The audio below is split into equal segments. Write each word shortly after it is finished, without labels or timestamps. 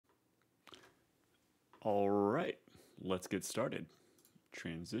All right, let's get started.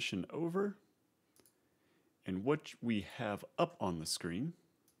 Transition over. And what we have up on the screen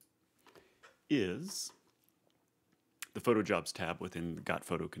is the Photo Jobs tab within the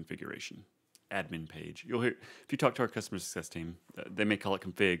GotPhoto configuration admin page. You'll hear, if you talk to our customer success team, they may call it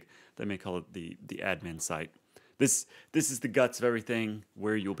config, they may call it the admin site. This is the guts of everything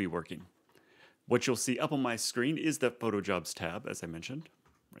where you'll be working. What you'll see up on my screen is the Photo Jobs tab, as I mentioned,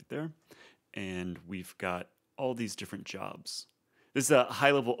 right there. And we've got all these different jobs. This is a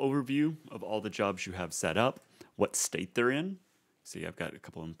high-level overview of all the jobs you have set up, what state they're in. See, I've got a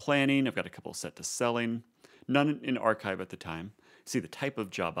couple in planning, I've got a couple set to selling, none in archive at the time. See the type of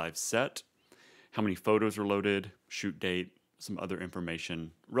job I've set, how many photos are loaded, shoot date, some other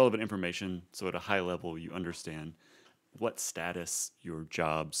information, relevant information, so at a high level you understand what status your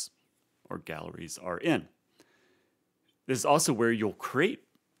jobs or galleries are in. This is also where you'll create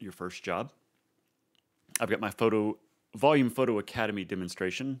your first job. I've got my Volume Photo Academy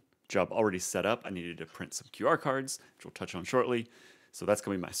demonstration job already set up. I needed to print some QR cards, which we'll touch on shortly. So that's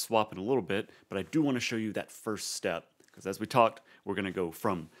going to be my swap in a little bit, but I do want to show you that first step, because as we talked, we're going to go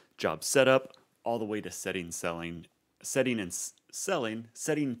from job setup all the way to setting to selling,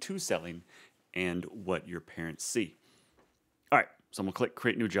 and what your parents see. All right, so I'm going to click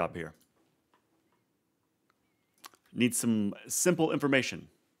Create New Job here. Need some simple information.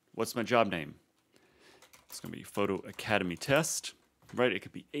 What's my job name? It's going to be Photo Academy Test, right? It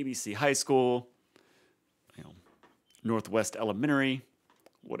could be ABC High School, Northwest Elementary,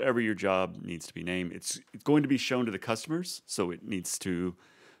 whatever your job needs to be named. It's going to be shown to the customers, so it needs to,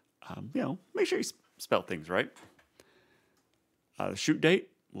 make sure you spell things right. The shoot date,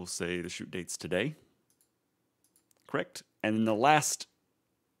 we'll say the shoot date's today. Correct. And then the last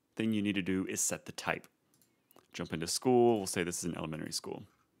thing you need to do is set the type. Jump into school, we'll say this is an elementary school.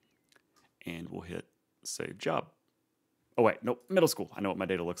 And we'll hit Save Job. Oh wait, nope, middle school. I know what my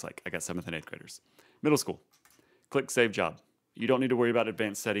data looks like. I got 7th and 8th graders. Middle school. Click Save Job. You don't need to worry about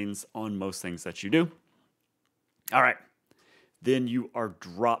advanced settings on most things that you do. All right. Then you are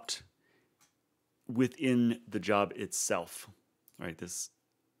dropped within the job itself. All right, if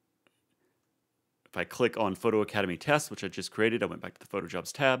I click on Photo Academy Test, which I just created, I went back to the Photo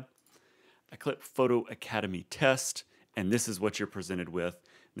Jobs tab. I click Photo Academy Test, and this is what you're presented with.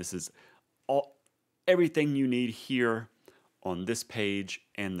 This is everything you need here on this page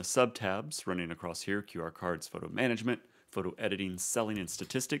and the sub-tabs running across here: QR cards, photo management, photo editing, selling, and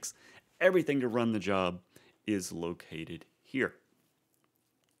statistics. Everything to run the job is located here.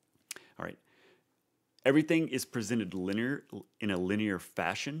 All right. Everything is presented in a linear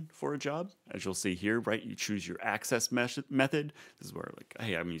fashion for a job. As you'll see here, right, you choose your access method. This is where, like,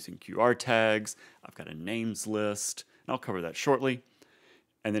 hey, I'm using QR tags. I've got a names list, and I'll cover that shortly.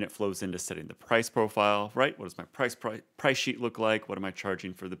 And then it flows into setting the price profile, right? What does my price sheet look like? What am I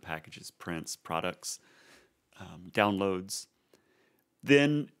charging for the packages, prints, products, downloads?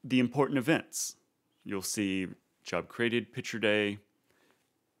 Then the important events. You'll see job created, picture day.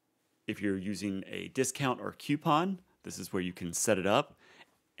 If you're using a discount or coupon, this is where you can set it up.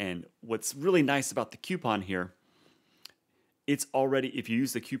 And what's really nice about the coupon here, it's already, if you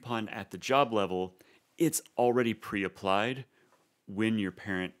use the coupon at the job level, it's already pre-applied when your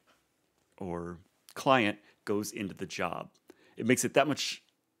parent or client goes into the job. It makes it that much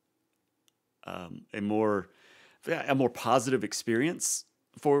a more positive experience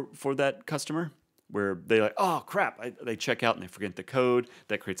for that customer, where they're like, oh crap, they check out and they forget the code.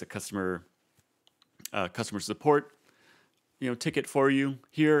 That creates a customer support ticket for you.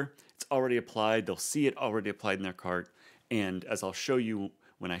 Here, it's already applied. They'll see it already applied in their cart. And as I'll show you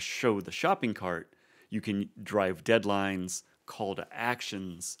when I show the shopping cart, you can drive deadlines, call to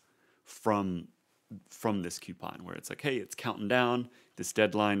actions from this coupon, where it's like, hey, it's counting down. This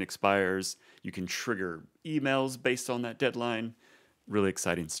deadline expires. You can trigger emails based on that deadline. Really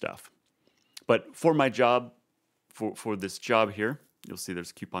exciting stuff. But for my job, for this job here, you'll see there's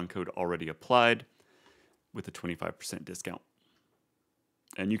a coupon code already applied with a 25% discount.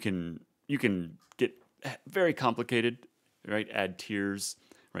 And you can get very complicated, right? Add tiers,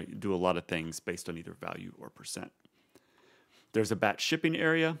 right? Do a lot of things based on either value or percent. There's a batch shipping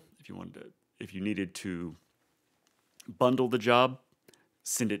area if you needed to bundle the job,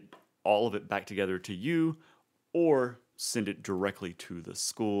 send all of it back together to you, or send it directly to the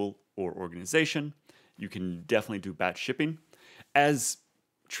school or organization. You can definitely do batch shipping. As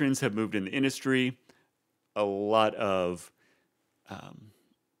trends have moved in the industry, a lot of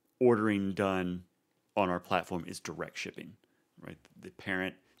ordering done on our platform is direct shipping, right? The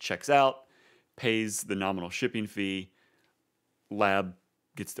parent checks out, pays the nominal shipping fee, lab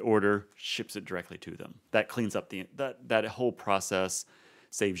gets the order, ships it directly to them. That cleans up that whole process,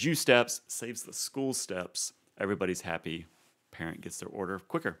 saves you steps, saves the school steps. Everybody's happy. Parent gets their order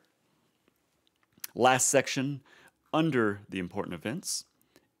quicker. Last section under the important events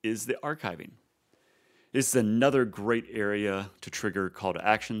is the archiving. This is another great area to trigger call to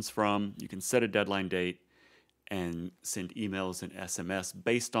actions from. You can set a deadline date and send emails and SMS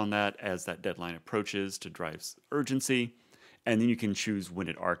based on that as that deadline approaches to drive urgency. And then you can choose when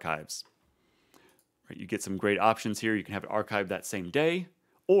it archives. Right, you get some great options here. You can have it archived that same day,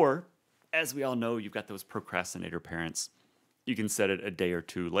 or as we all know, you've got those procrastinator parents. You can set it a day or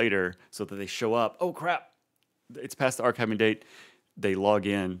two later so that they show up. Oh crap, it's past the archiving date. They log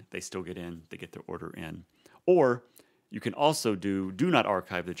in, they still get in, they get their order in. Or you can also do not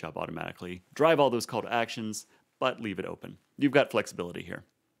archive the job automatically, drive all those call to actions, but leave it open. You've got flexibility here.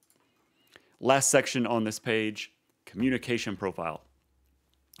 Last section on this page, communication profile.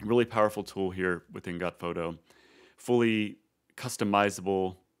 Really powerful tool here within GotPhoto. Fully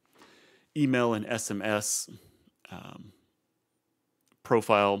customizable email and SMS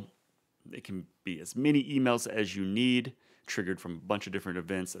profile. It can be as many emails as you need, triggered from a bunch of different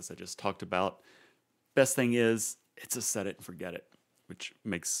events, as I just talked about. Best thing is, it's a set it and forget it, which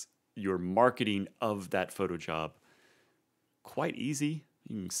makes your marketing of that photo job quite easy.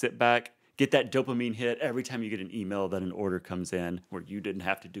 You can sit back, get that dopamine hit every time you get an email that an order comes in where you didn't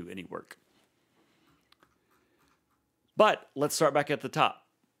have to do any work. But let's start back at the top.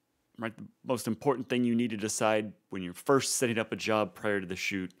 Right? The most important thing you need to decide when you're first setting up a job prior to the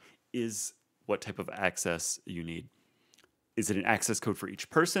shoot is what type of access you need. Is it an access code for each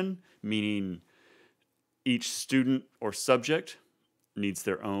person, meaning each student or subject needs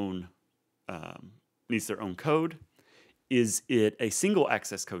their own code? Is it a single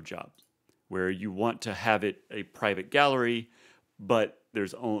access code job where you want to have it a private gallery, but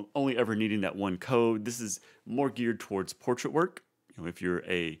there's only ever needing that one code? This is more geared towards portrait work. If you're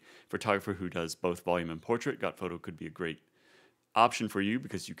a photographer who does both volume and portrait, GotPhoto could be a great option for you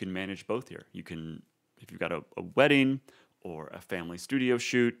because you can manage both here. You can, if you've got a wedding or a family studio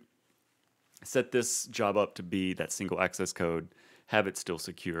shoot, set this job up to be that single access code, have it still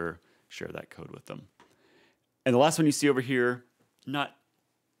secure, share that code with them. And the last one you see over here, not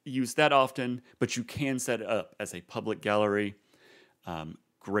used that often, but you can set it up as a public gallery.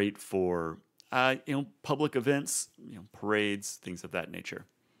 Great for public events, parades, things of that nature.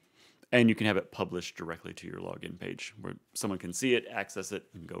 And you can have it published directly to your login page where someone can see it, access it,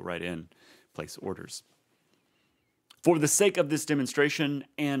 and go right in, place orders. For the sake of this demonstration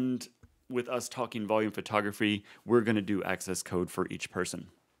and with us talking volume photography, we're going to do access code for each person.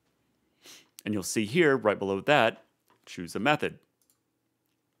 And you'll see here, right below that, choose a method.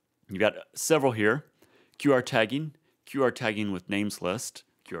 You've got several here. QR tagging with names list,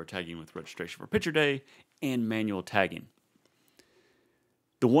 QR tagging with registration for picture day, and manual tagging.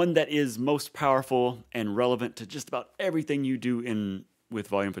 The one that is most powerful and relevant to just about everything you do with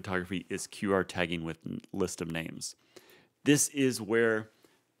volume photography is QR tagging with list of names. This is where,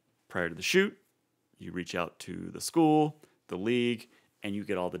 prior to the shoot, you reach out to the school, the league, and you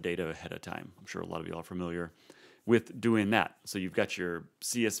get all the data ahead of time. I'm sure a lot of you are familiar with doing that. So you've got your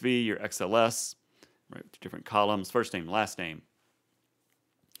CSV, your XLS, right, different columns, first name, last name,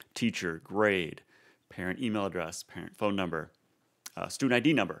 teacher, grade, parent email address, parent phone number, student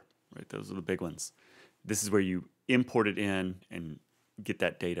ID number, right? Those are the big ones. This is where you import it in and get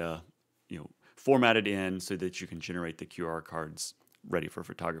that data, formatted in so that you can generate the QR cards ready for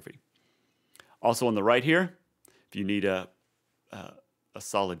photography. Also on the right here, if you need a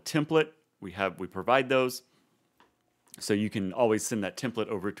solid template, we provide those. So you can always send that template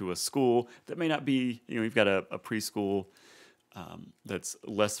over to a school that may not be, you've got a preschool that's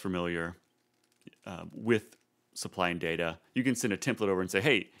less familiar with supplying data. You can send a template over and say,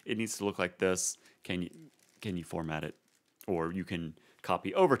 hey, it needs to look like this. Can you format it? Or you can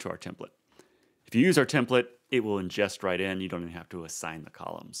copy over to our template. If you use our template, it will ingest right in. You don't even have to assign the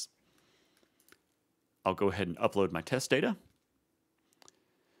columns. I'll go ahead and upload my test data.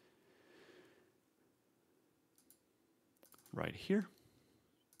 Right here.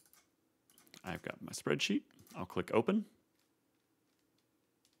 I've got my spreadsheet. I'll click open.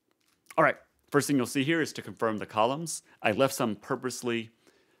 All right, first thing you'll see here is to confirm the columns. I left some purposely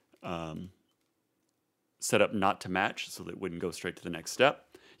set up not to match so that it wouldn't go straight to the next step.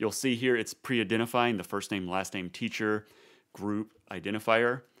 You'll see here it's pre-identifying the first name, last name, teacher, group,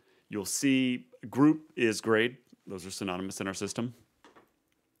 identifier. You'll see group is grade. Those are synonymous in our system.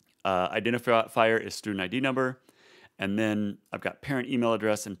 Identifier is student ID number. And then I've got parent email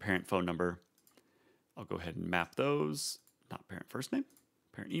address and parent phone number. I'll go ahead and map those, not parent first name,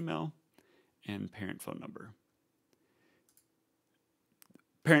 parent email, and parent phone number.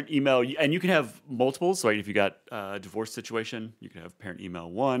 Parent email, and you can have multiples, right? If you got a divorce situation, you can have parent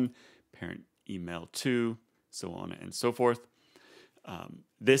email 1, parent email 2, so on and so forth.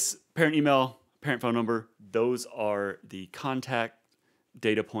 This parent email, parent phone number, those are the contact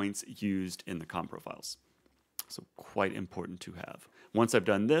data points used in the com profiles. So quite important to have. Once I've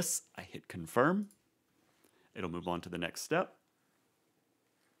done this, I hit confirm. It'll move on to the next step,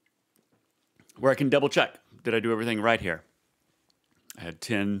 where I can double check. Did I do everything right here? I had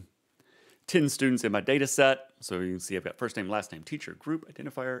 10 students in my data set. So you can see I've got first name, last name, teacher, group,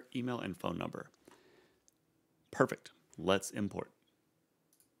 identifier, email, and phone number. Perfect. Let's import.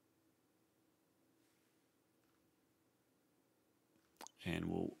 And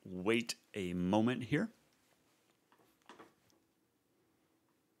we'll wait a moment here.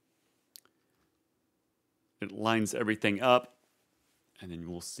 It lines everything up, and then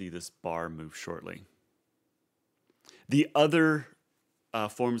we'll see this bar move shortly. The other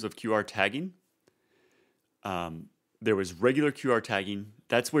forms of QR tagging, there was regular QR tagging.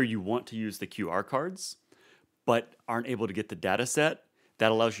 That's where you want to use the QR cards, but aren't able to get the data set.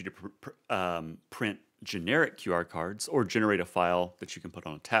 That allows you to print generic QR cards or generate a file that you can put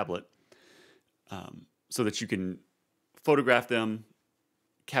on a tablet so that you can photograph them,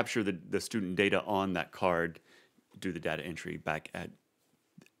 capture the student data on that card, do the data entry back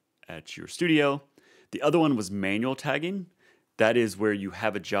at your studio. The other one was manual tagging. That is where you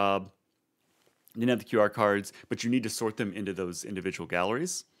have a job, you didn't have the QR cards, but you need to sort them into those individual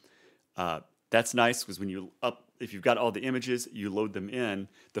galleries. That's nice because when if you've got all the images, you load them in.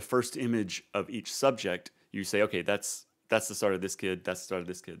 The first image of each subject, you say, okay, that's the start of this kid, that's the start of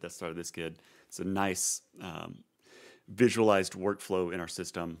this kid, that's the start of this kid. It's a nice visualized workflow in our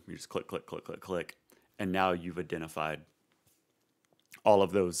system. You just click, click, click, click, click, and now you've identified all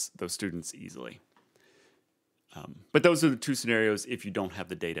of those students easily. But those are the two scenarios if you don't have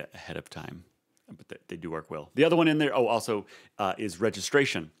the data ahead of time. But they do work well. The other one in there, also is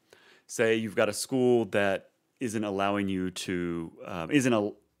registration. Say you've got a school that isn't allowing you to,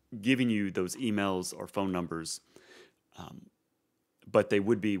 giving you those emails or phone numbers, but they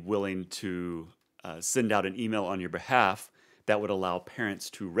would be willing to send out an email on your behalf that would allow parents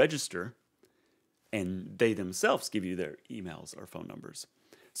to register, and they themselves give you their emails or phone numbers.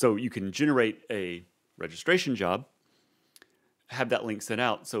 So you can generate a registration job, have that link sent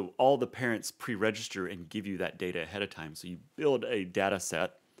out, so all the parents pre-register and give you that data ahead of time. So you build a data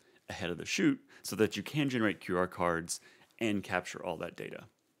set ahead of the shoot so that you can generate QR cards and capture all that data.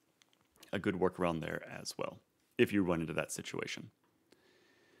 A good workaround there as well, if you run into that situation.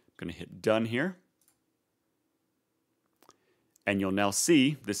 I'm going to hit done here. And you'll now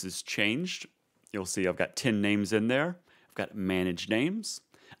see this is changed. You'll see I've got 10 names in there. I've got manage names.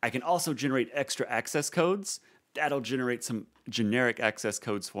 I can also generate extra access codes. That'll generate some generic access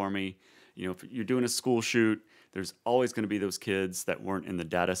codes for me. You know, if you're doing a school shoot, there's always going to be those kids that weren't in the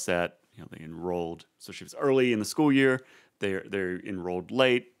data set. You know, they enrolled. So she was early in the school year. They're enrolled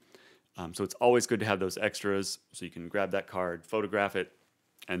late. So it's always good to have those extras. So you can grab that card, photograph it,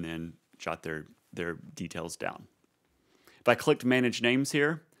 and then jot their details down. If I clicked manage names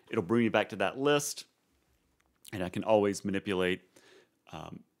here, it'll bring me back to that list, and I can always manipulate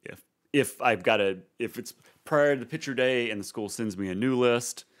if it's prior to the picture day and the school sends me a new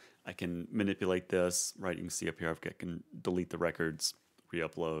list, I can manipulate this, right? You can see up here, I can delete the records,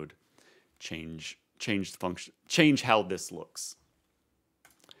 re-upload, change the function, change how this looks.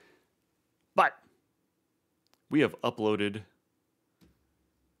 But we have uploaded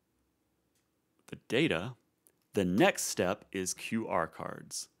the data. The next step is QR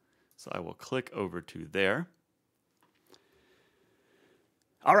cards. So I will click over to there.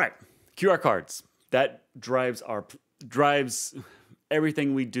 All right, QR cards. That drives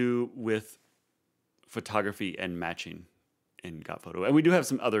everything we do with photography and matching in GotPhoto. And we do have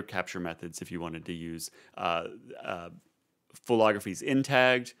some other capture methods if you wanted to use fullographies in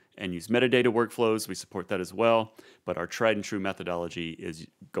tagged and use metadata workflows. We support that as well. But our tried and true methodology is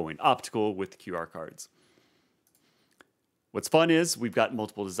going optical with QR cards. What's fun is we've got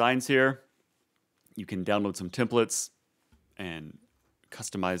multiple designs here. You can download some templates and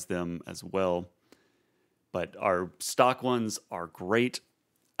customize them as well. But our stock ones are great.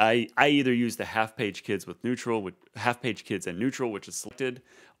 I either use the half-page kids with neutral, with half-page kids and neutral, which is selected,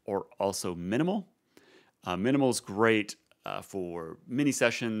 or also minimal. Minimal is great for mini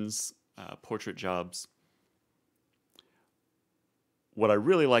sessions, portrait jobs. What I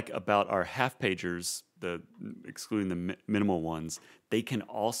really like about our half-pagers, excluding the minimal ones, they can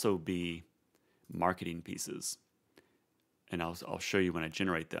also be marketing pieces. and I'll show you when I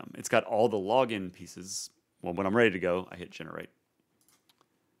generate them. It's got all the login pieces. Well, when I'm ready to go, I hit generate.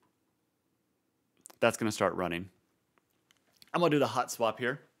 That's going to start running. I'm going to do the hot swap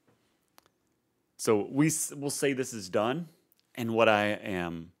here. So we'll say this is done, and what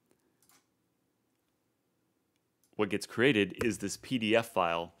gets created is this PDF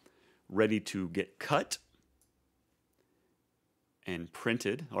file ready to get cut and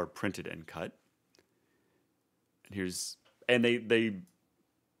printed, or printed and cut. And they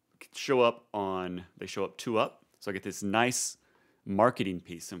show up 2 up. So I get this nice marketing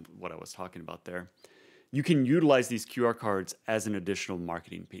piece, and what I was talking about there. You can utilize these QR cards as an additional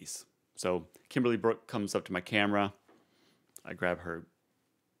marketing piece. So Kimberly Brooke comes up to my camera. I grab her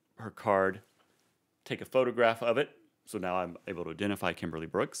card, take a photograph of it. So now I'm able to identify Kimberly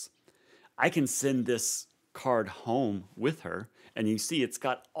Brooks. I can send this card home with her, and you see it's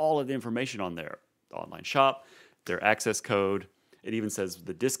got all of the information on there. The online shop, their access code. It even says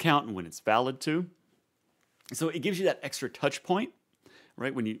the discount and when it's valid to. So it gives you that extra touch point,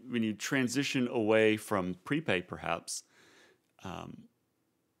 right? When you transition away from prepay, perhaps,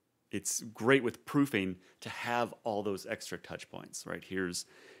 it's great with proofing to have all those extra touch points, right? Here's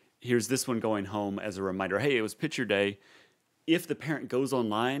this one going home as a reminder. Hey, it was picture day. If the parent goes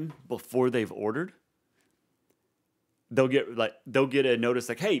online before they've ordered, they'll get a notice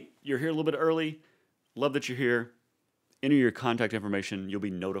like, hey, you're here a little bit early. Love that you're here. Enter your contact information. You'll be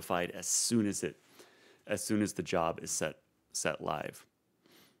notified as soon as the job is set live.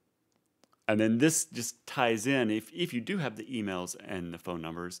 And then this just ties in, if you do have the emails and the phone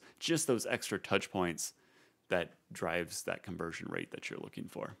numbers, just those extra touch points that drives that conversion rate that you're looking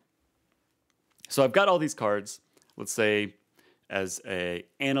for. So I've got all these cards. Let's say as an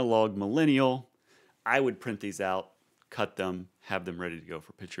analog millennial, I would print these out, cut them, have them ready to go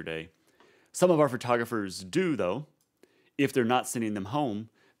for picture day. Some of our photographers do, though. If they're not sending them home,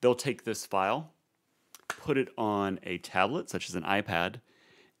 they'll take this file, put it on a tablet, such as an iPad,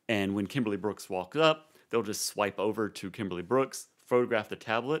 and when Kimberly Brooks walks up, they'll just swipe over to Kimberly Brooks, photograph the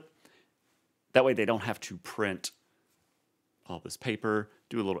tablet. That way they don't have to print all this paper,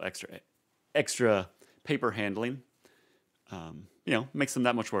 do a little extra paper handling. Makes them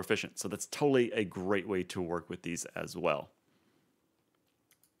that much more efficient. So that's totally a great way to work with these as well.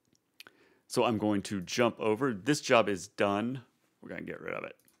 So I'm going to jump over. This job is done. We're going to get rid of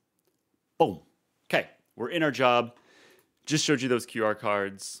it. Boom. Okay, we're in our job. Just showed you those QR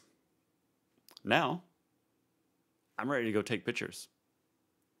cards. Now, I'm ready to go take pictures.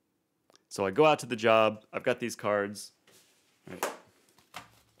 So I go out to the job. I've got these cards.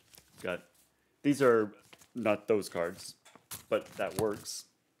 Right. These are not those cards, but that works.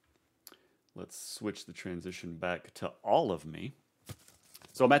 Let's switch the transition back to all of me.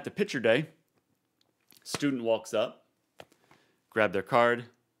 So I'm at the picture day. Student walks up, grab their card,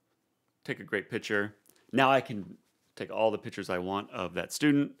 take a great picture. Now I can take all the pictures I want of that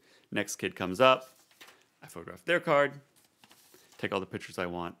student. Next kid comes up. I photograph their card, take all the pictures I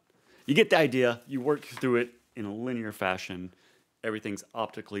want. You get the idea. You work through it in a linear fashion. Everything's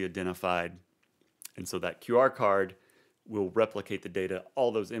optically identified. And so that QR card will replicate the data,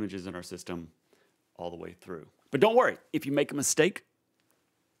 all those images in our system, all the way through. But don't worry, if you make a mistake,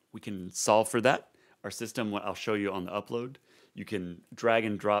 we can solve for that. Our system, I'll show you on the upload, you can drag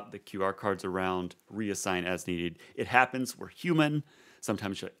and drop the QR cards around, reassign as needed. It happens, we're human.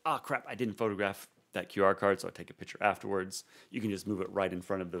 Sometimes you're like, oh crap, I didn't photograph that QR card, so I take a picture afterwards. You can just move it right in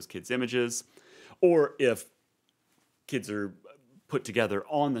front of those kids' images. Or if kids are put together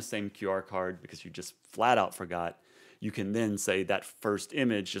on the same QR card because you just flat out forgot, you can then say that first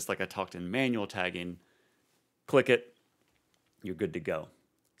image, just like I talked in manual tagging, click it, you're good to go.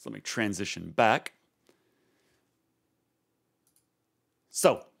 So let me transition back.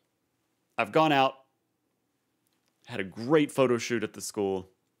 So I've gone out, had a great photo shoot at the school,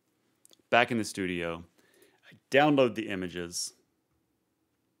 back in the studio. I download the images.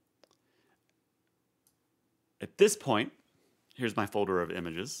 At this point, here's my folder of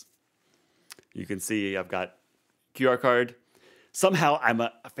images. You can see I've got QR card. Somehow I'm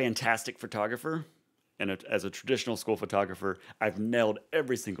a fantastic photographer. And as a traditional school photographer, I've nailed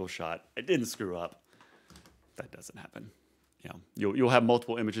every single shot. I didn't screw up. That doesn't happen. You'll have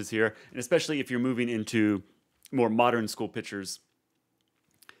multiple images here, and especially if you're moving into more modern school pictures,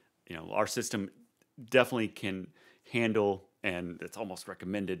 our system definitely can handle, and it's almost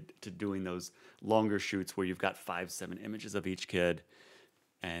recommended to doing those longer shoots where you've got 5-7 images of each kid,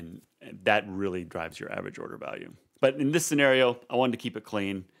 and that really drives your average order value. But in this scenario, I wanted to keep it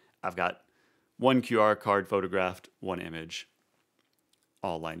clean. I've got one QR card photographed, one image,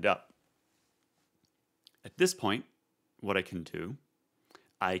 all lined up. At this point, what I can do,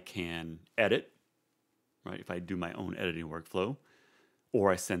 I can edit, right? If I do my own editing workflow,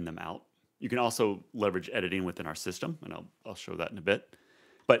 or I send them out. You can also leverage editing within our system, and I'll show that in a bit.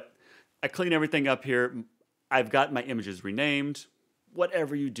 But I clean everything up here. I've got my images renamed.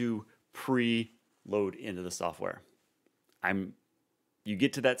 Whatever you do, pre-load into the software. You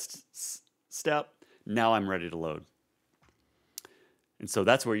get to that step, now I'm ready to load. And so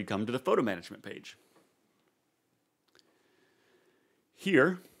that's where you come to the photo management page.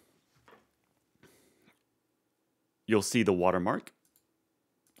 Here, you'll see the watermark.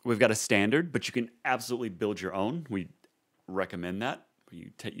 We've got a standard, but you can absolutely build your own. We recommend that.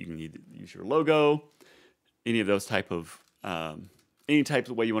 You can either use your logo, any of those type of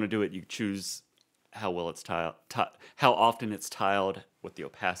way you want to do it. You choose how well it's tiled, how often it's tiled, what the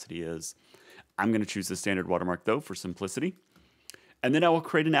opacity is. I'm going to choose the standard watermark though for simplicity, and then I will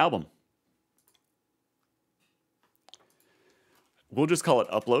create an album. We'll just call it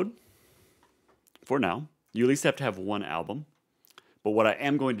upload for now. You at least have to have one album. But what I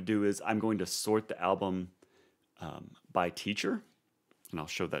am going to do is I'm going to sort the album by teacher, and I'll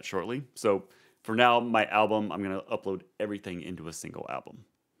show that shortly. So for now, my album, I'm going to upload everything into a single album.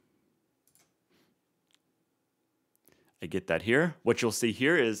 I get that here. What you'll see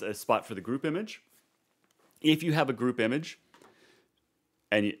here is a spot for the group image. If you have a group image,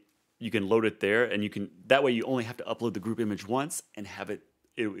 and you can load it there, and that way you only have to upload the group image once and have it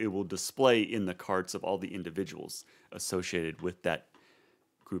will display in the carts of all the individuals associated with that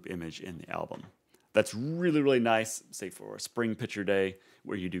group image in the album. That's really, really nice, say for a spring picture day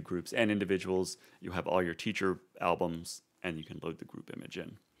where you do groups and individuals. You have all your teacher albums and you can load the group image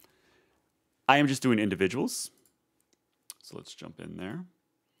in. I am just doing individuals. So let's jump in there.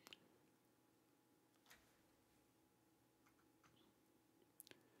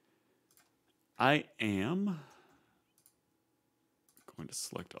 I am going to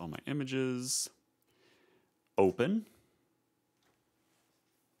select all my images, open.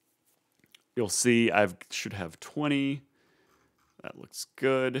 You'll see I should have 20. That looks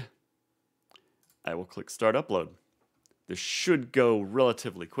good. I will click Start Upload. This should go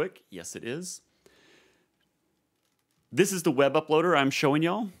relatively quick. Yes, it is. This is the web uploader I'm showing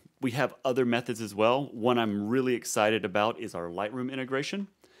y'all. We have other methods as well. One I'm really excited about is our Lightroom integration.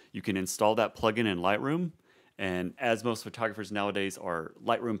 You can install that plugin in Lightroom. And as most photographers nowadays are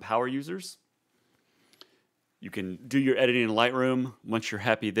Lightroom power users, you can do your editing in Lightroom. Once you're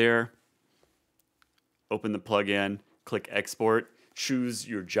happy there, open the plugin, click Export, choose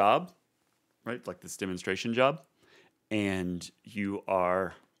your job, right? Like this demonstration job. And you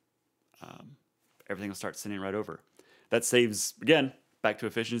are, everything will start sending right over. That saves, again, back to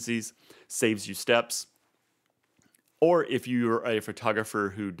efficiencies, saves you steps. Or if you're a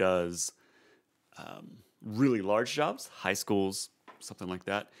photographer who does really large jobs, high schools, something like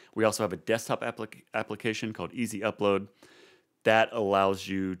that. We also have a desktop application called Easy Upload that allows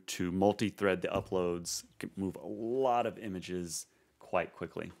you to multi-thread the uploads, move a lot of images quite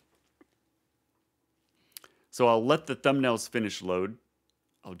quickly. So I'll let the thumbnails finish load.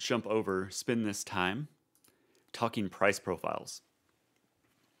 I'll jump over, spend this time talking price profiles.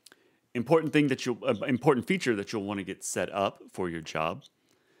 Important feature that you'll want to get set up for your job.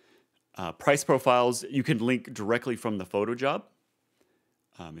 Price profiles, you can link directly from the photo job.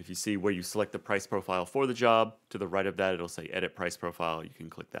 If you see where you select the price profile for the job, to the right of that, it'll say Edit Price Profile. You can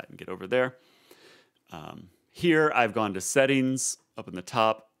click that and get over there. Here, I've gone to Settings, up in the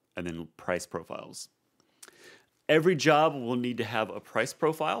top, and then Price Profiles. Every job will need to have a price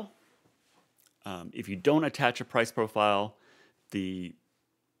profile. If you don't attach a price profile, the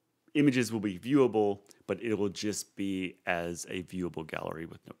images will be viewable, but it will just be as a viewable gallery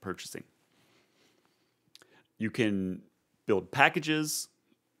with no purchasing. You can build packages,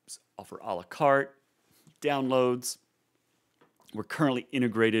 offer a la carte, downloads. We're currently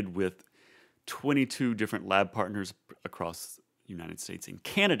integrated with 22 different lab partners across the United States and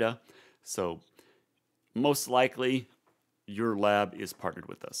Canada, so most likely your lab is partnered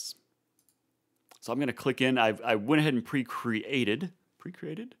with us. So I'm going to click in. I went ahead and pre-created.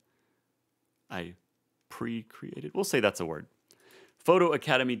 We'll say that's a word. Photo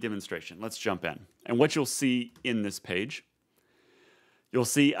Academy demonstration. Let's jump in. And what you'll see in this page, you'll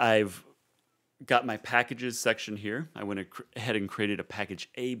see I've got my packages section here. I went ahead and created a package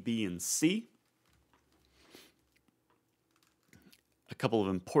A, B, and C. A couple of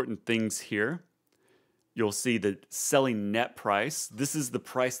important things here. You'll see the selling net price. This is the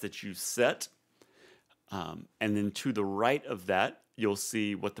price that you set. And then to the right of that, you'll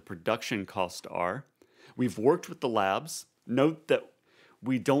see what the production costs are. We've worked with the labs. Note that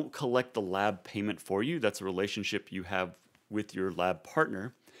We don't collect the lab payment for you. That's a relationship you have with your lab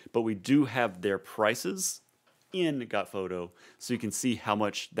partner, but we do have their prices in GotPhoto so you can see how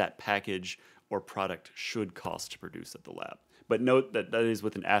much that package or product should cost to produce at the lab. But note that that is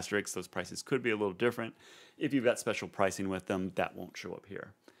with an asterisk. Those prices could be a little different. If you've got special pricing with them, that won't show up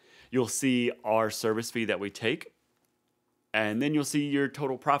here. You'll see our service fee that we take, and then you'll see your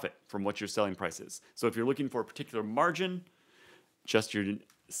total profit from what your selling price is. So if you're looking for a particular margin, just your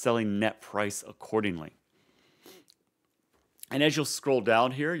selling net price accordingly. And as you'll scroll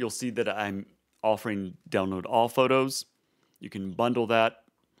down here, you'll see that I'm offering download all photos. You can bundle that.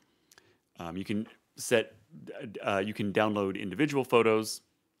 You can download individual photos,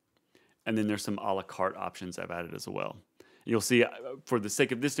 and then there's some a la carte options I've added as well. You'll see, for the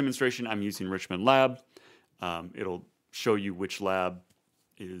sake of this demonstration, I'm using Richmond Lab. It'll show you which lab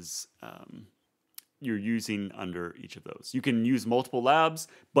is you're using under each of those. You can use multiple labs,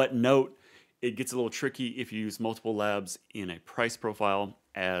 but note it gets a little tricky if you use multiple labs in a price profile,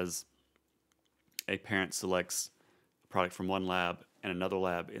 as a parent selects a product from one lab and another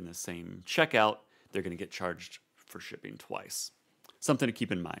lab in the same checkout, they're going to get charged for shipping twice. Something to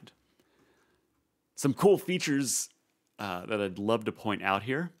keep in mind. Some cool features that I'd love to point out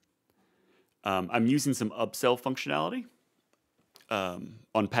here. I'm using some upsell functionality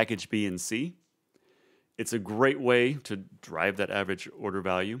on package B and C. It's a great way to drive that average order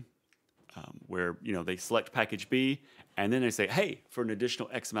value, where they select package B and then they say, hey, for an additional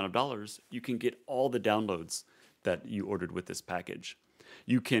X amount of dollars, you can get all the downloads that you ordered with this package.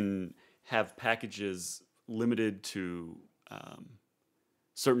 You can have packages limited to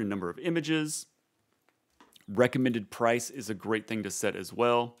certain number of images. Recommended price is a great thing to set as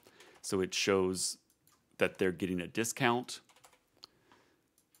well, so it shows that they're getting a discount.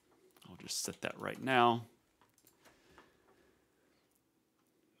 I'll just set that right now.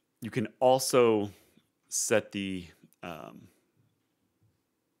 You can also set the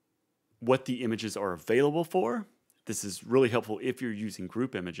what the images are available for. This is really helpful if you're using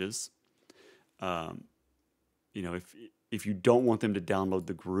group images. If you don't want them to download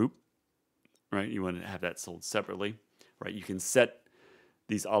the group, right? You want to have that sold separately, right? You can set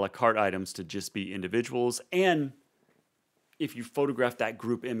these a la carte items to just be individuals. And if you photograph that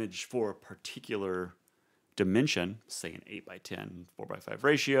group image for a particular dimension, say an 8x10, 4x5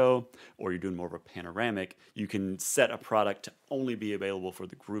 ratio, or you're doing more of a panoramic, you can set a product to only be available for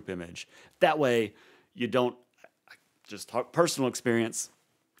the group image. That way, you don't, just personal experience,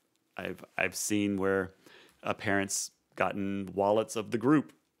 I've seen where a parent's gotten wallets of the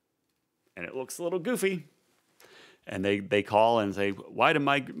group, and it looks a little goofy. And they call and say, why did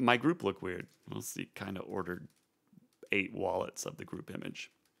my group look weird? Well, so you kind of ordered 8 wallets of the group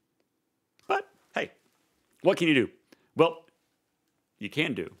image. But hey, what can you do? Well, you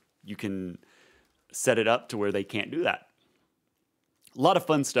can set it up to where they can't do that. A lot of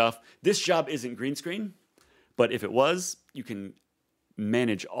fun stuff. This job isn't green screen, but if it was, you can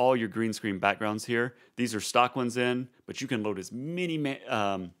manage all your green screen backgrounds here. These are stock ones in, but you can load as many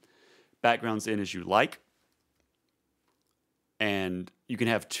backgrounds in as you like. And you can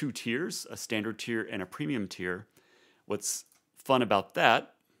have 2 tiers, a standard tier and a premium tier. What's fun about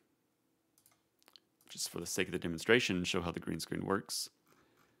that, just for the sake of the demonstration, show how the green screen works.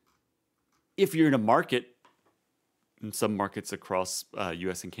 If you're in a market, and some markets across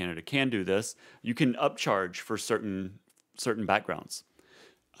US and Canada can do this, you can upcharge for certain backgrounds.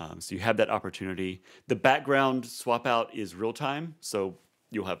 So you have that opportunity. The background swap out is real time, so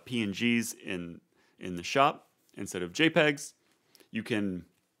you'll have PNGs in the shop instead of JPEGs. You can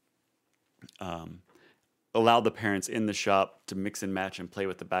allow the parents in the shop to mix and match and play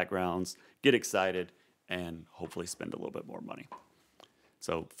with the backgrounds, get excited, and hopefully spend a little bit more money.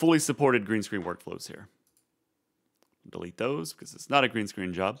 So fully supported green screen workflows here. Delete those because it's not a green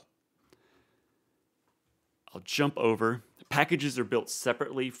screen job. I'll jump over. Packages are built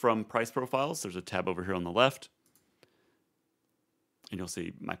separately from price profiles. There's a tab over here on the left. And you'll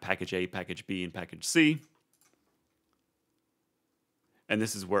see my package A, package B, and package C. And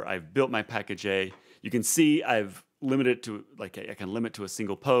this is where I've built my package A. You can see I've limited to, I can limit to a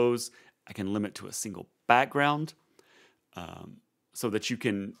single pose. I can limit to a single background. So that you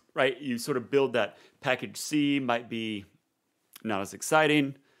can, you sort of build that. Package C might be not as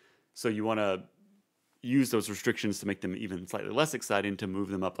exciting. So you want to use those restrictions to make them even slightly less exciting, to move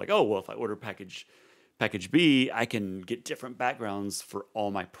them up, like, oh, well, if I order package B, I can get different backgrounds for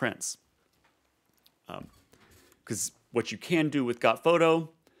all my prints. Because what you can do with GotPhoto,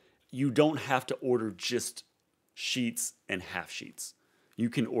 you don't have to order just sheets and half sheets. You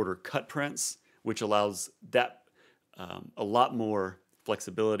can order cut prints, which allows that a lot more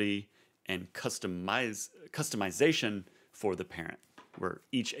flexibility, and customization for the parent, where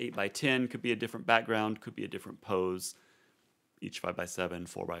each 8x10 could be a different background, could be a different pose, each 5x7,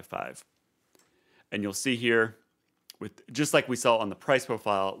 4x5. And you'll see here, with just like we saw on the price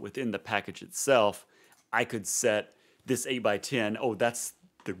profile, within the package itself, I could set this 8x10. Oh, that's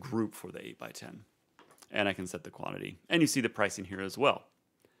the group for the 8x10. And I can set the quantity. And you see the pricing here as well.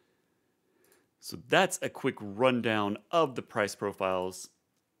 So that's a quick rundown of the price profiles.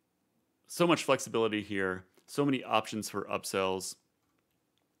 So much flexibility here. So many options for upsells.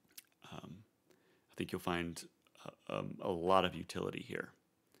 I think you'll find a lot of utility here.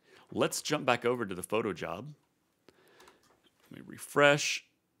 Let's jump back over to the photo job. Let me refresh.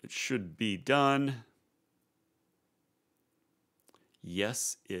 It should be done.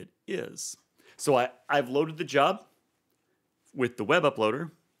 Yes, it is. So I've loaded the job with the web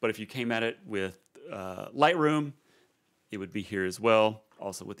uploader, but if you came at it with Lightroom, it would be here as well,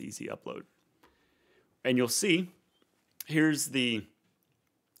 also with easy upload. And you'll see, here's the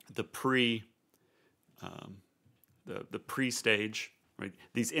pre-stage. Right?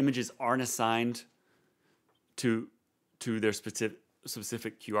 These images aren't assigned to their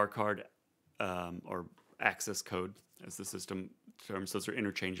specific QR card or access code, as the system terms. Those are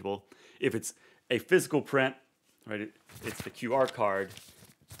interchangeable. If it's a physical print, right, it's the QR card.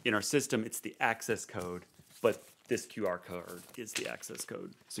 In our system, it's the access code, but this QR code is the access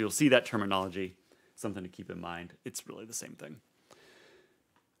code. So you'll see that terminology, something to keep in mind. It's really the same thing.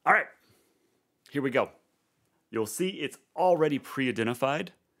 All right, here we go. You'll see it's already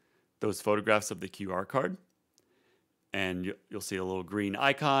pre-identified those photographs of the QR card. And you'll see a little green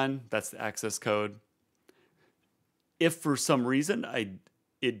icon. That's the access code. If for some reason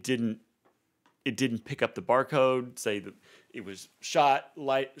it didn't pick up the barcode, say that it was shot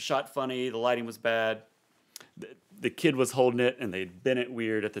funny, the lighting was bad, the kid was holding it and they'd bent it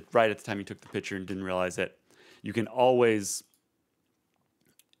weird right at the time you took the picture and didn't realize it, you can always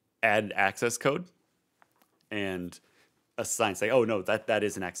add an access code and assign, say, oh no, that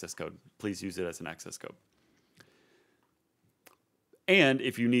is an access code. Please use it as an access code. And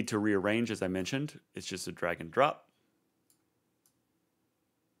if you need to rearrange, as I mentioned, it's just a drag and drop.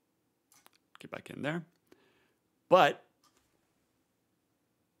 Get back in there. But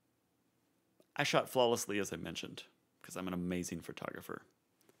I shot flawlessly, as I mentioned, because I'm an amazing photographer.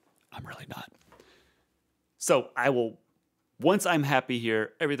 I'm really not. So once I'm happy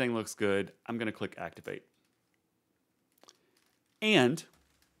here, everything looks good, I'm going to click Activate. And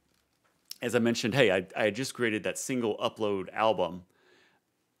as I mentioned, hey, I just created that single upload album.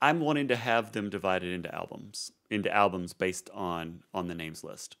 I'm wanting to have them divided into albums based on the names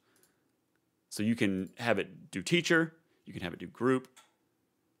list. So you can have it do teacher, you can have it do group,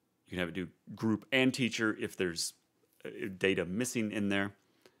 you can have it do group and teacher if there's data missing in there.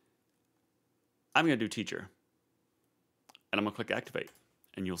 I'm going to do teacher, and I'm going to click Activate,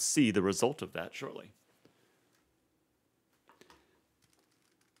 and you'll see the result of that shortly.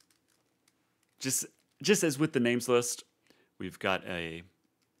 Just as with the names list, we've got a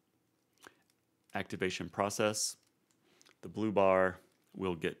activation process. The blue bar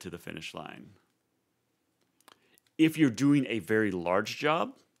will get to the finish line. If you're doing a very large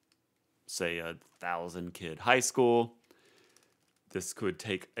job, say a 1,000-kid high school, this could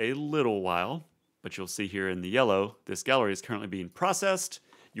take a little while, but you'll see here in the yellow, this gallery is currently being processed.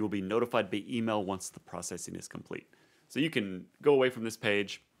 You will be notified by email once the processing is complete. So you can go away from this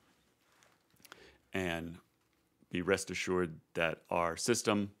page and be rest assured that our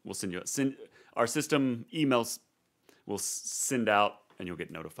system will our system emails will send out and you'll get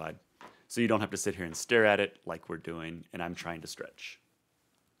notified. So you don't have to sit here and stare at it like we're doing, and I'm trying to stretch.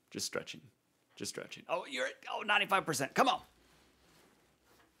 Just stretching. Just stretching. Oh, you're at 95%. Come on.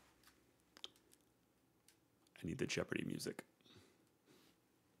 I need the Jeopardy music.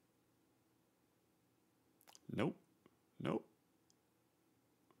 Nope. Nope.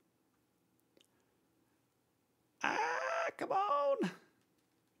 Come on.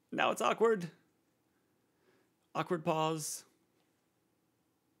 Now it's awkward. Awkward pause.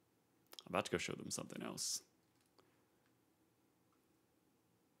 I'm about to go show them something else.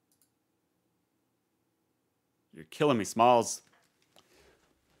 You're killing me, Smalls.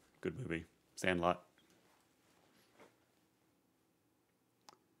 Good movie. Sandlot.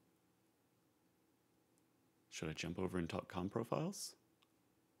 Should I jump over and talk com profiles?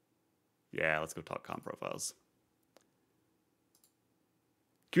 Yeah, let's go talk com profiles.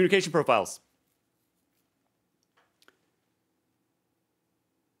 Communication profiles.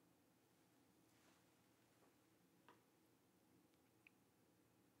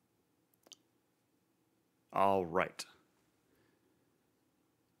 All right.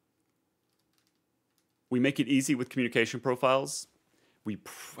 We make it easy with communication profiles. We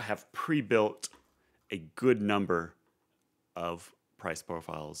have pre-built a good number of price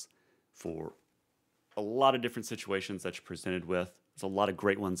profiles for a lot of different situations that you're presented with. There's a lot of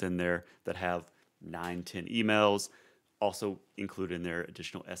great ones in there that have 9, 10 emails. Also include in there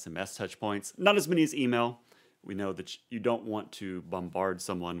additional SMS touch points. Not as many as email. We know that you don't want to bombard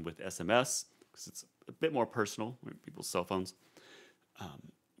someone with SMS because it's a bit more personal, people's cell phones.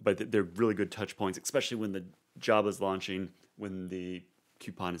 But they're really good touch points, especially when the job is launching, when the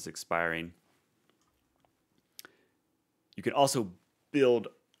coupon is expiring. You can also build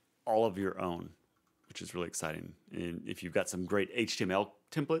all of your own, which is really exciting. And if you've got some great HTML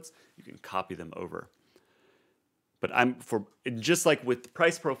templates, you can copy them over. But just like with the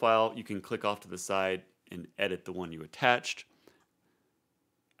price profile, you can click off to the side and edit the one you attached.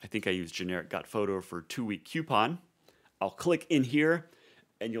 I think I use generic GotPhoto for 2-week coupon. I'll click in here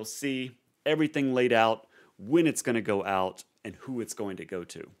and you'll see everything laid out, when it's going to go out and who it's going to go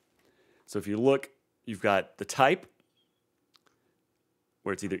to. So if you look, you've got the type,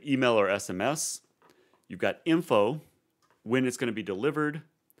 where it's either email or SMS. You've got info, when it's going to be delivered.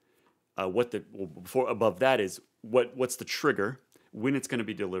 Above that is what's the trigger, when it's going to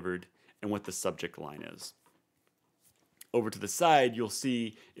be delivered, and what the subject line is. Over to the side, you'll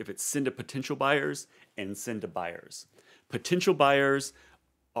see if it's send to potential buyers and send to buyers. Potential buyers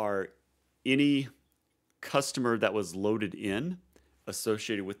are any customer that was loaded in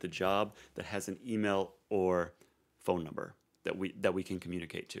associated with the job that has an email or phone number that we can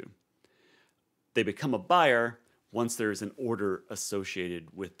communicate to. They become a buyer once there's an order associated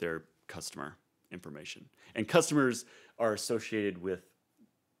with their customer information. And customers are associated with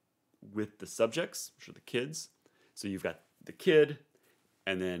the subjects, which are the kids. So you've got the kid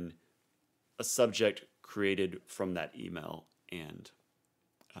and then a subject created from that email and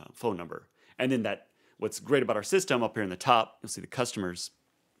phone number. And then what's great about our system, up here in the top, you'll see the customers.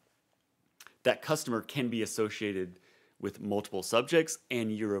 That customer can be associated with multiple subjects and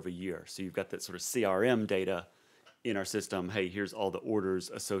year over year. So you've got that sort of CRM data in our system. Hey, here's all the orders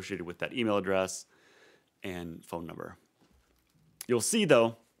associated with that email address and phone number. You'll see,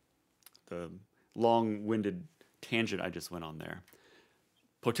 though, the long-winded tangent I just went on there.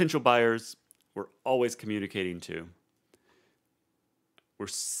 Potential buyers, we're always communicating to. We're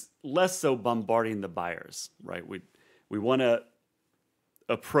less so bombarding the buyers, right? We want to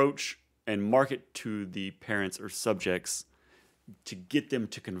approach and market to the parents or subjects to get them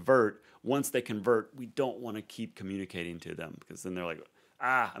to convert. Once they convert, we don't want to keep communicating to them because then they're like,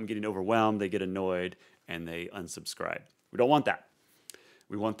 I'm getting overwhelmed. They get annoyed and they unsubscribe. We don't want that.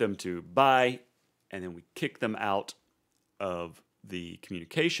 We want them to buy and then we kick them out of the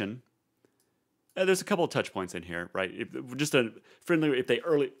communication. There's a couple of touch points in here, right? If they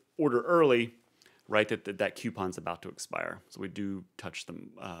order early, right, that coupon's about to expire. So we do touch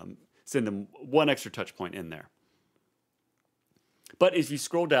them, send them one extra touch point in there. But if you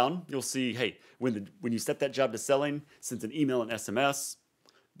scroll down, you'll see, hey, when you set that job to selling, sends an email and SMS,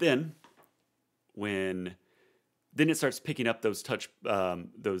 then it starts picking up those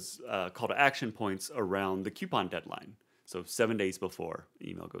call to action points around the coupon deadline. So 7 days before an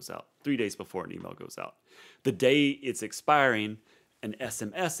email goes out, 3 days before an email goes out. The day it's expiring, an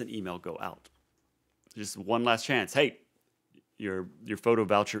SMS and email go out. Just one last chance. Hey, your photo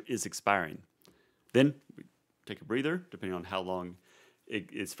voucher is expiring. Then we take a breather, depending on how long it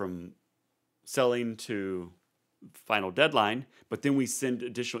is from selling to final deadline. But then we send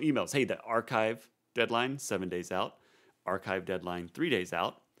additional emails. Hey, the archive deadline, 7 days out. Archive deadline, 3 days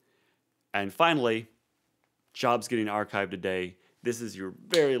out. And finally, job's getting archived today. This is your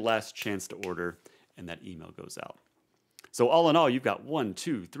very last chance to order, and that email goes out. So all in all, you've got 1,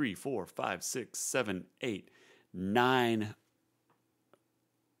 2, 3, 4, 5, 6, 7, 8, 9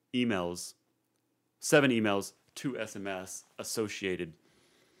 emails, 7 emails, 2 SMS associated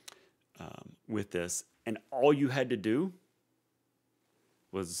with this. And all you had to do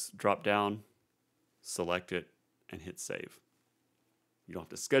was drop down, select it, and hit save. You don't have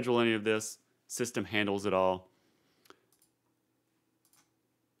to schedule any of this. System handles it all.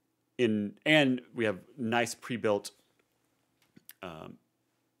 And we have nice pre-built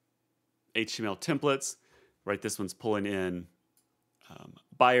HTML templates, right? This one's pulling in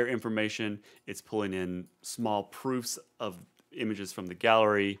buyer information. It's pulling in small proofs of images from the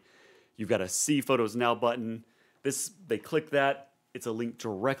gallery. You've got a See Photos Now button. They click that. It's a link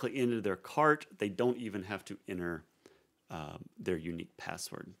directly into their cart. They don't even have to enter their unique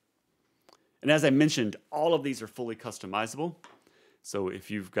password. And as I mentioned, all of these are fully customizable. So if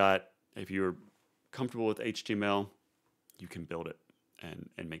you're comfortable with HTML, you can build it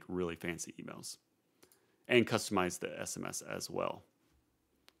and make really fancy emails. and customize the SMS as well.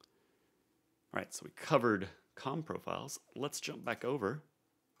 All right, so we covered com profiles. Let's jump back over.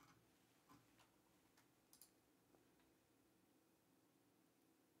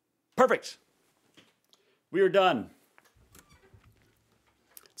 Perfect. We are done.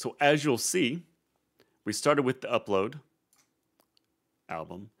 So as you'll see, we started with the upload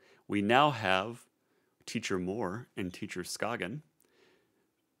album. We now have Teacher More and Teacher Scoggin,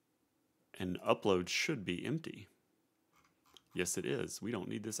 and upload should be empty. Yes, it is. We don't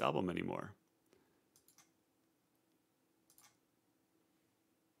need this album anymore.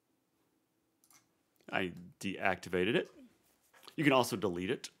 I deactivated it. You can also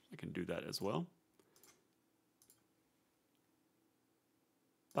delete it. I can do that as well.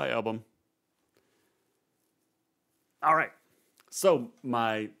 Bye, album. All right. So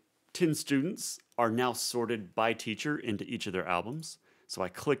my 10 students are now sorted by teacher into each of their albums. So I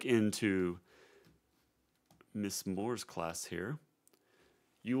click into Miss Moore's class here.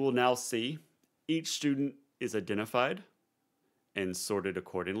 You will now see each student is identified and sorted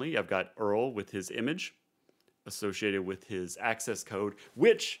accordingly. I've got Earl with his image associated with his access code,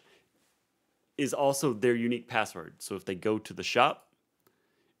 which is also their unique password. So if they go to the shop,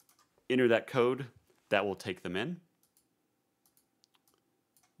 enter that code, that will take them in.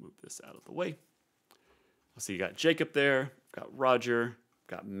 Move this out of the way. So you got Jacob there, I've got Roger, I've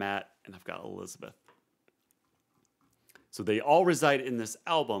got Matt, and I've got Elizabeth. So they all reside in this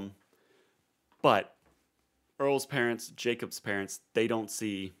album, but Earl's parents, Jacob's parents, they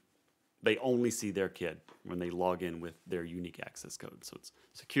only see their kid when they log in with their unique access code. So it's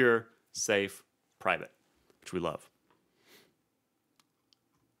secure, safe, private, which we love.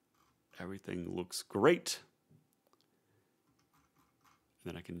 Everything looks great.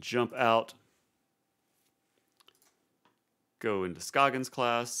 And then I can jump out, go into Scoggin's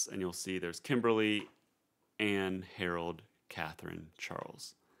class, and you'll see there's Kimberly, Anne, Harold, Catherine,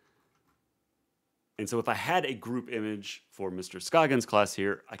 Charles. And so if I had a group image for Mr. Scoggin's class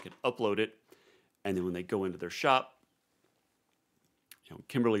here, I could upload it, and then when they go into their shop,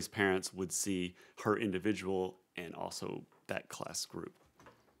 Kimberly's parents would see her individual and also that class group.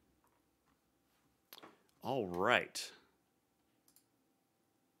 All right.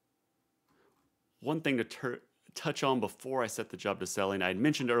 One thing to touch on before I set the job to selling, I had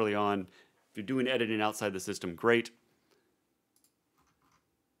mentioned early on, if you're doing editing outside the system, great.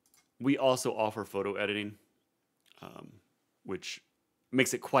 We also offer photo editing, which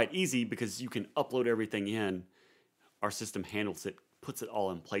makes it quite easy because you can upload everything in. Our system handles it, puts it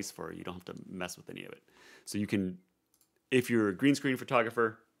all in place for you. You don't have to mess with any of it. So you can, if you're a green screen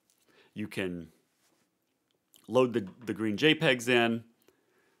photographer, you can load the green JPEGs in,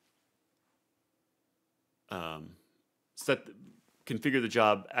 configure the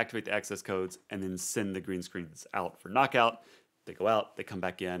job, activate the access codes, and then send the green screens out for knockout. They go out, they come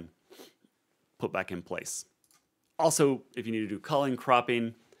back in, put back in place. Also, if you need to do culling,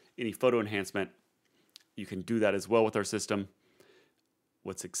 cropping, any photo enhancement, you can do that as well with our system.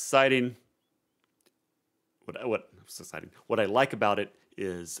 What's exciting, what I like about it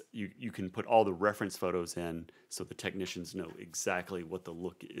is you can put all the reference photos in so the technicians know exactly what the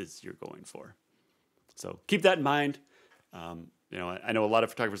look is you're going for. So keep that in mind. I know a lot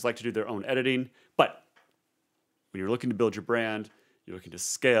of photographers like to do their own editing, but when you're looking to build your brand, you're looking to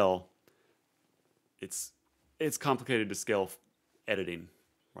scale, it's complicated to scale editing,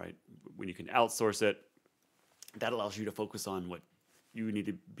 right? When you can outsource it, that allows you to focus on what you need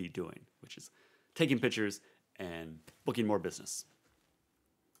to be doing, which is taking pictures and booking more business.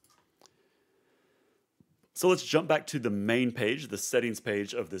 So let's jump back to the main page, the settings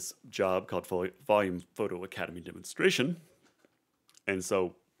page of this job called Volume Photo Academy Demonstration. And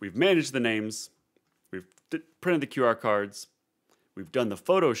so we've managed the names, we've printed the QR cards, we've done the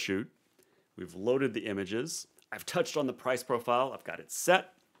photo shoot, we've loaded the images, I've touched on the price profile, I've got it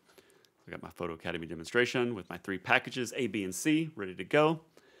set. I got my Photo Academy demonstration with my 3 packages, A, B, and C, ready to go.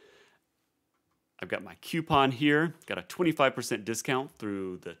 I've got my coupon here, got a 25% discount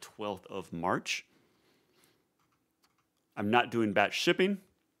through the 12th of March. I'm not doing batch shipping.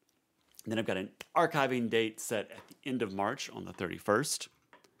 And then I've got an archiving date set at the end of March on the 31st.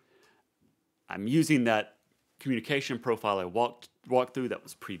 I'm using that communication profile I walked through that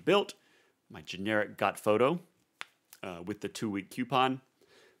was pre-built, my generic GotPhoto with the 2-week coupon.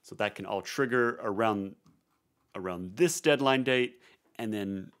 So that can all trigger around this deadline date, and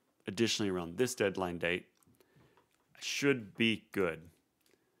then additionally around this deadline date. I should be good.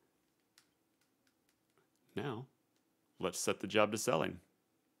 Now, let's set the job to selling.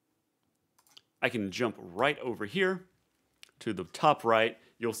 I can jump right over here to the top right.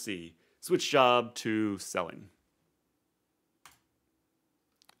 You'll see switch job to selling.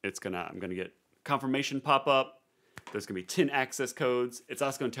 I'm gonna get confirmation pop up. There's gonna be 10 access codes. It's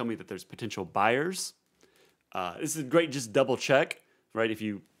also gonna tell me that there's potential buyers. This is great, just double check, right? If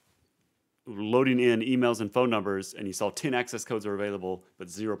you loading in emails and phone numbers and you saw 10 access codes are available, but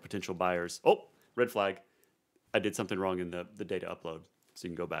 0 potential buyers. Oh, red flag. I did something wrong in the data upload. So you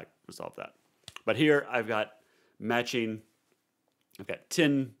can go back, resolve that. But here I've got matching. I've got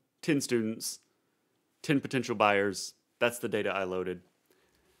 10 students, 10 potential buyers. That's the data I loaded.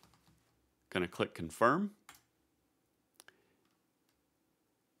 Gonna click confirm.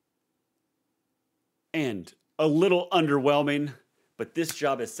 And a little underwhelming, but this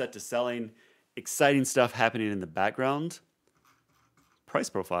job is set to selling. Exciting stuff happening in the background. Price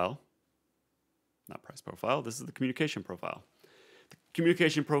profile. Not price profile, this is the communication profile. The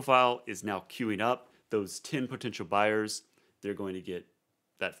communication profile is now queuing up. Those 10 potential buyers, they're going to get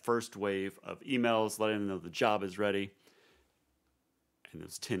that first wave of emails letting them know the job is ready. And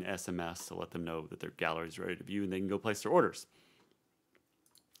those 10 SMS to let them know that their gallery is ready to view and they can go place their orders.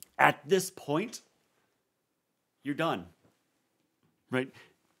 At this point, you're done, right?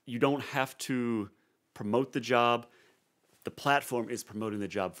 You don't have to promote the job. The platform is promoting the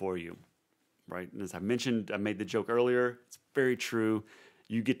job for you, right? And as I mentioned, I made the joke earlier. It's very true.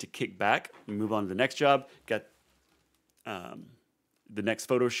 You get to kick back and move on to the next job. Got the next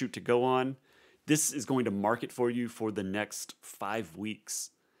photo shoot to go on. This is going to market for you for the next 5 weeks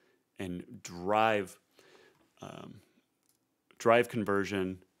and drive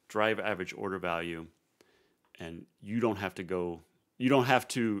conversion, drive average order value. And you don't have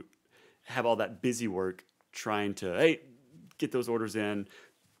to have all that busy work trying to, hey, get those orders in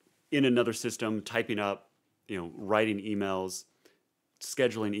another system, typing up, writing emails,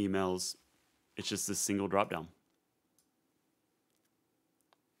 scheduling emails. It's just this single dropdown.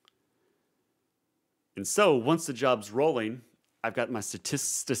 And so once the job's rolling, I've got my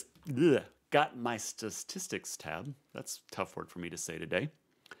statistics tab. That's a tough word for me to say today.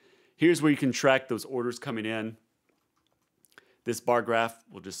 Here's where you can track those orders coming in. This bar graph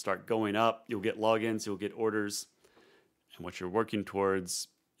will just start going up. You'll get logins, you'll get orders. And what you're working towards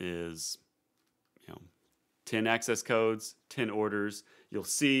is 10 access codes, 10 orders. You'll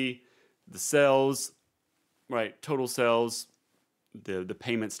see the sales, right? Total sales, the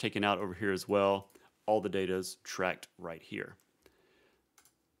payments taken out over here as well. All the data is tracked right here.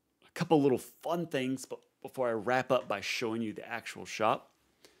 A couple little fun things before I wrap up by showing you the actual shop.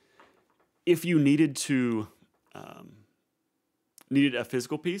 If you needed a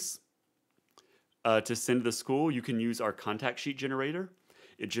physical piece to send to the school, you can use our contact sheet generator.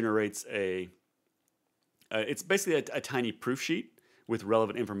 It generates it's basically a tiny proof sheet with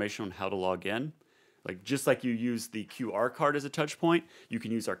relevant information on how to log in. Just like you use the QR card as a touch point, you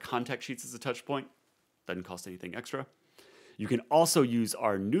can use our contact sheets as a touch point. Doesn't cost anything extra. You can also use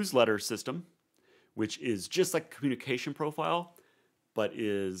our newsletter system, which is just like a communication profile, but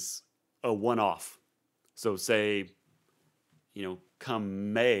is a one-off. So say,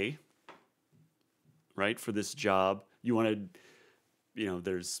 come May, right, for this job, you wanted,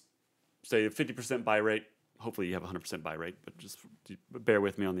 there's, say, a 50% buy rate. Hopefully you have 100% buy rate, but just bear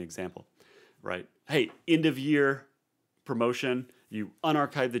with me on the example, right? Hey, end of year promotion, you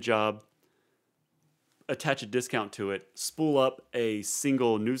unarchive the job, attach a discount to it, spool up a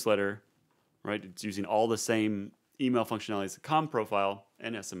single newsletter, right? It's using all the same email functionality as the com profile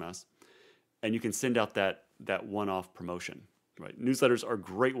and SMS, and you can send out that one-off promotion, right? Newsletters are a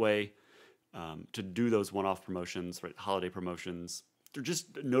great way to do those one-off promotions, right? Holiday promotions. They're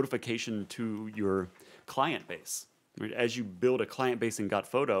just notification to your client base. Right? As you build a client base in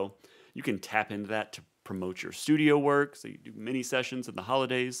GotPhoto, you can tap into that to promote your studio work. So you do mini sessions in the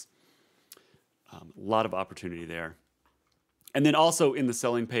holidays. A lot of opportunity there. And then also in the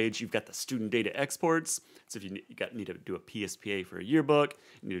selling page, you've got the student data exports. So if you need to do a PSPA for a yearbook,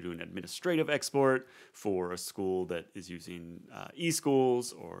 you need to do an administrative export for a school that is using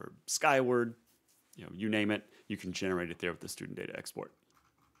eSchools or Skyward, you name it, you can generate it there with the student data export.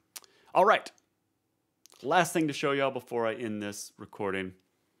 All right. Last thing to show y'all before I end this recording.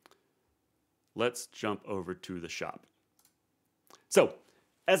 Let's jump over to the shop. So,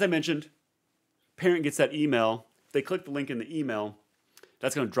 as I mentioned, parent gets that email. If they click the link in the email,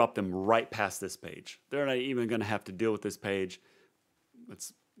 that's going to drop them right past this page. They're not even going to have to deal with this page.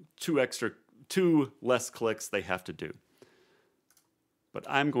 It's two less clicks they have to do. But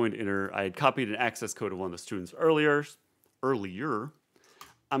I'm going to enter, I had copied an access code of one of the students earlier.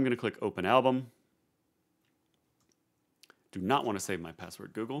 I'm going to click Open Album. Do not want to save my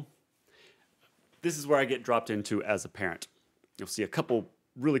password, Google. This is where I get dropped into as a parent. You'll see a couple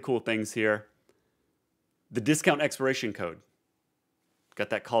really cool things here. The discount expiration code. Got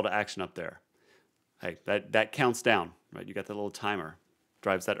that call to action up there. Hey, that counts down, right? You got that little timer,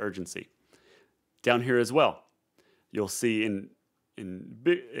 drives that urgency. Down here as well, you'll see in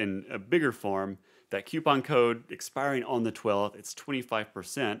a bigger form that coupon code expiring on the 12th. It's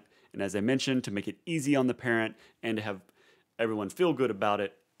 25%. And as I mentioned, to make it easy on the parent and to have everyone feel good about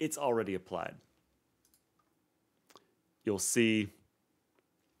it, it's already applied. You'll see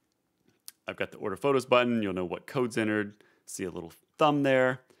I've got the order photos button. You'll know what code's entered. See a little thumb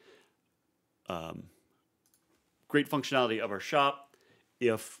there. Great functionality of our shop.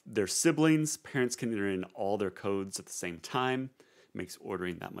 If they're siblings, parents can enter in all their codes at the same time. Makes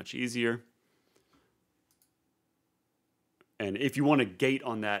ordering that much easier. And if you want to gate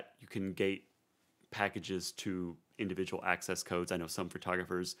on that, you can gate packages to individual access codes. I know some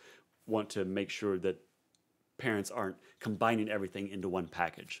photographers want to make sure that parents aren't combining everything into one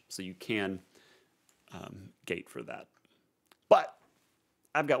package. So you can gate for that. But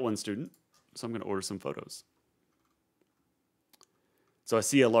I've got one student, so I'm going to order some photos. So I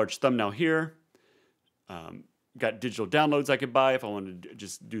see a large thumbnail here. Got digital downloads I could buy if I wanted to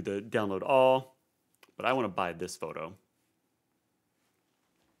just do the download all. But I want to buy this photo.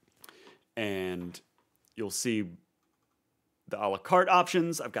 And you'll see the a la carte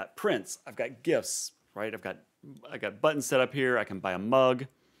options. I've got prints. I've got gifts, right? I got buttons set up here. I can buy a mug.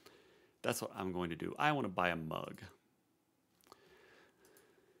 That's what I'm going to do. I want to buy a mug.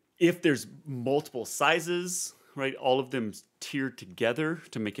 If there's multiple sizes, right, all of them tiered together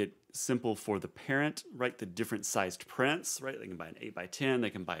to make it simple for the parent, right, the different sized prints, right? They can buy an 8x10. They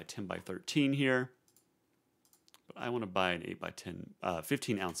can buy a 10x13 here. But I want to buy an 8x10,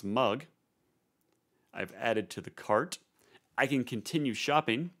 15-ounce mug. I've added to the cart. I can continue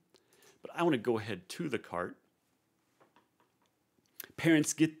shopping, but I want to go ahead to the cart.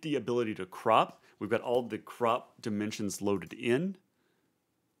 Parents get the ability to crop. We've got all the crop dimensions loaded in.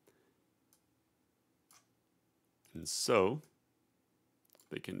 And so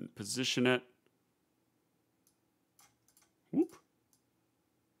they can position it. Whoop.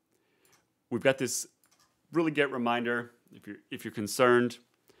 We've got this really get reminder if you're concerned,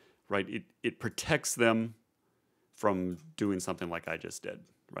 right? It protects them from doing something like I just did,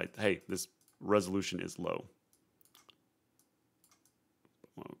 right? Hey, this resolution is low.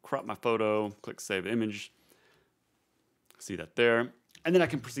 I'll crop my photo, click save image. See that there. And then I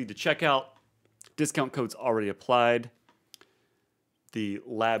can proceed to checkout. Discount code's already applied. The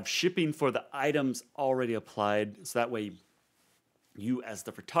lab shipping for the items already applied. So that way you as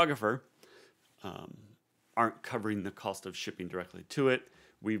the photographer aren't covering the cost of shipping directly to it.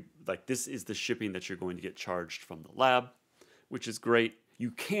 This is the shipping that you're going to get charged from the lab, which is great.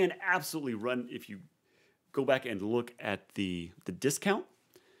 You can absolutely run, if you go back and look at the discount,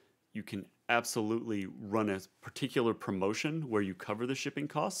 you can absolutely run a particular promotion where you cover the shipping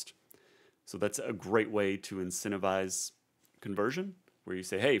cost. So that's a great way to incentivize conversion, where you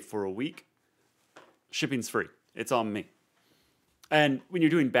say, hey, for a week, shipping's free. It's on me. And when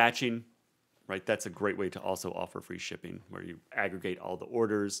you're doing batching, right, that's a great way to also offer free shipping, where you aggregate all the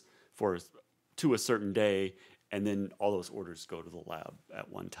orders to a certain day, and then all those orders go to the lab at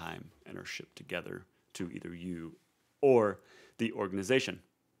one time and are shipped together to either you or the organization.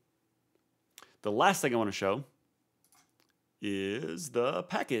 The last thing I want to show is the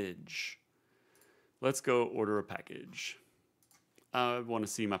package. Let's go order a package. I want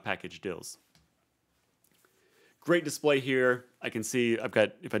to see my package deals. Great display here. I can see I've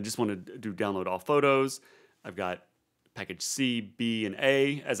got, if I just want to do download all photos, I've got package C, B, and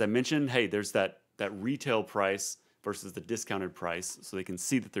A. As I mentioned, hey, there's that retail price versus the discounted price, so they can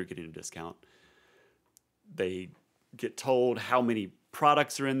see that they're getting a discount. They get told how many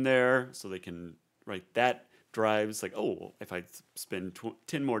products are in there, so they can, right, that drives like, oh, if I spend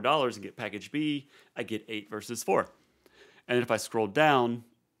 $10 more and get package B, I get 8 versus 4. And then if I scroll down,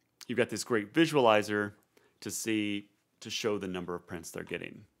 you've got this great visualizer to show the number of prints they're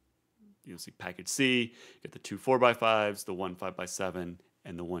getting. You'll see package C, you get the 2 4x5s, the 1 5x7,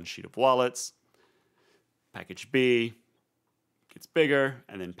 and the 1 sheet of wallets. Package B gets bigger,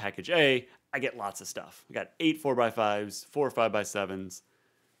 and then package A, I get lots of stuff. I got 8 4x5s, 4 5x7s,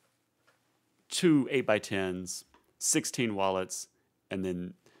 2 8x10s, 16 wallets, and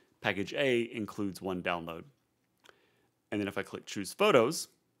then package A includes 1 download. And then if I click choose photos,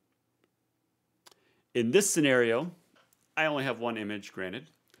 in this scenario, I only have 1 image, granted,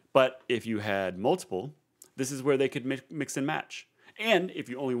 but if you had multiple, this is where they could mix and match. And if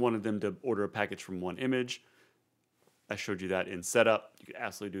you only wanted them to order a package from 1 image, I showed you that in setup. You could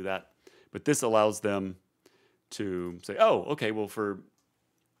absolutely do that. But this allows them to say, oh, okay, well, for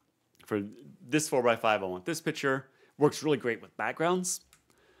for this 4x5, I want this picture. Works really great with backgrounds.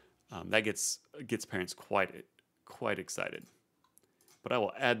 That gets parents quite excited. But I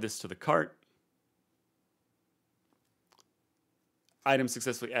will add this to the cart. Item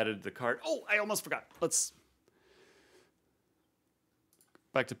successfully added to the cart. Oh, I almost forgot. Let's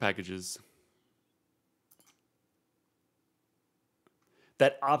back to packages.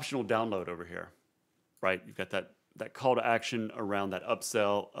 That optional download over here, right? You've got that call to action around that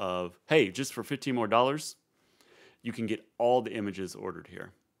upsell of, hey, just for $15 more, you can get all the images ordered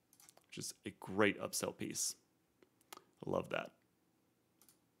here, which is a great upsell piece. I love that.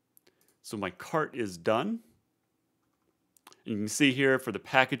 So my cart is done. You can see here for the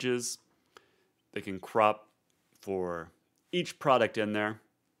packages, they can crop for each product in there.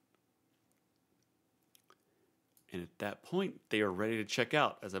 And at that point, they are ready to check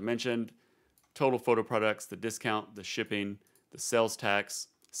out. As I mentioned, total photo products, the discount, the shipping, the sales tax,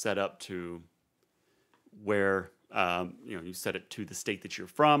 set up to where you set it to the state that you're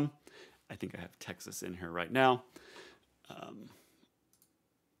from. I think I have Texas in here right now.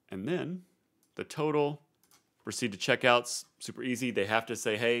 And then the total, proceed to checkouts, super easy. They have to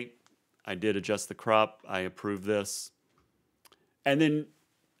say, hey, I did adjust the crop. I approve this. And then,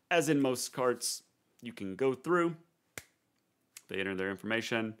 as in most carts, you can go through. They enter their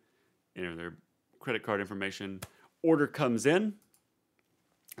information, enter their credit card information. Order comes in.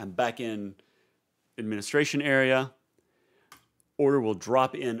 I'm back in administration area. Order will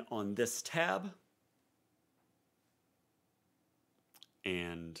drop in on this tab.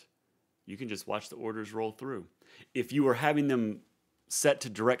 And you can just watch the orders roll through. If you are having them set to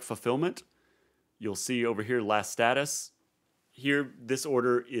direct fulfillment, you'll see over here last status. Here, this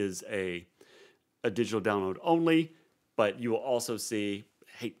order is a digital download only, but you will also see,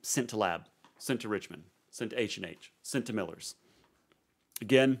 hey, sent to lab, sent to Richmond, sent to H&H, sent to Miller's.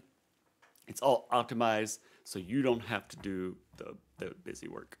 Again, it's all optimized so you don't have to do the busy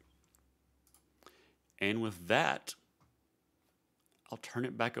work. And with that, I'll turn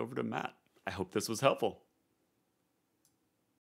it back over to Matt. I hope this was helpful.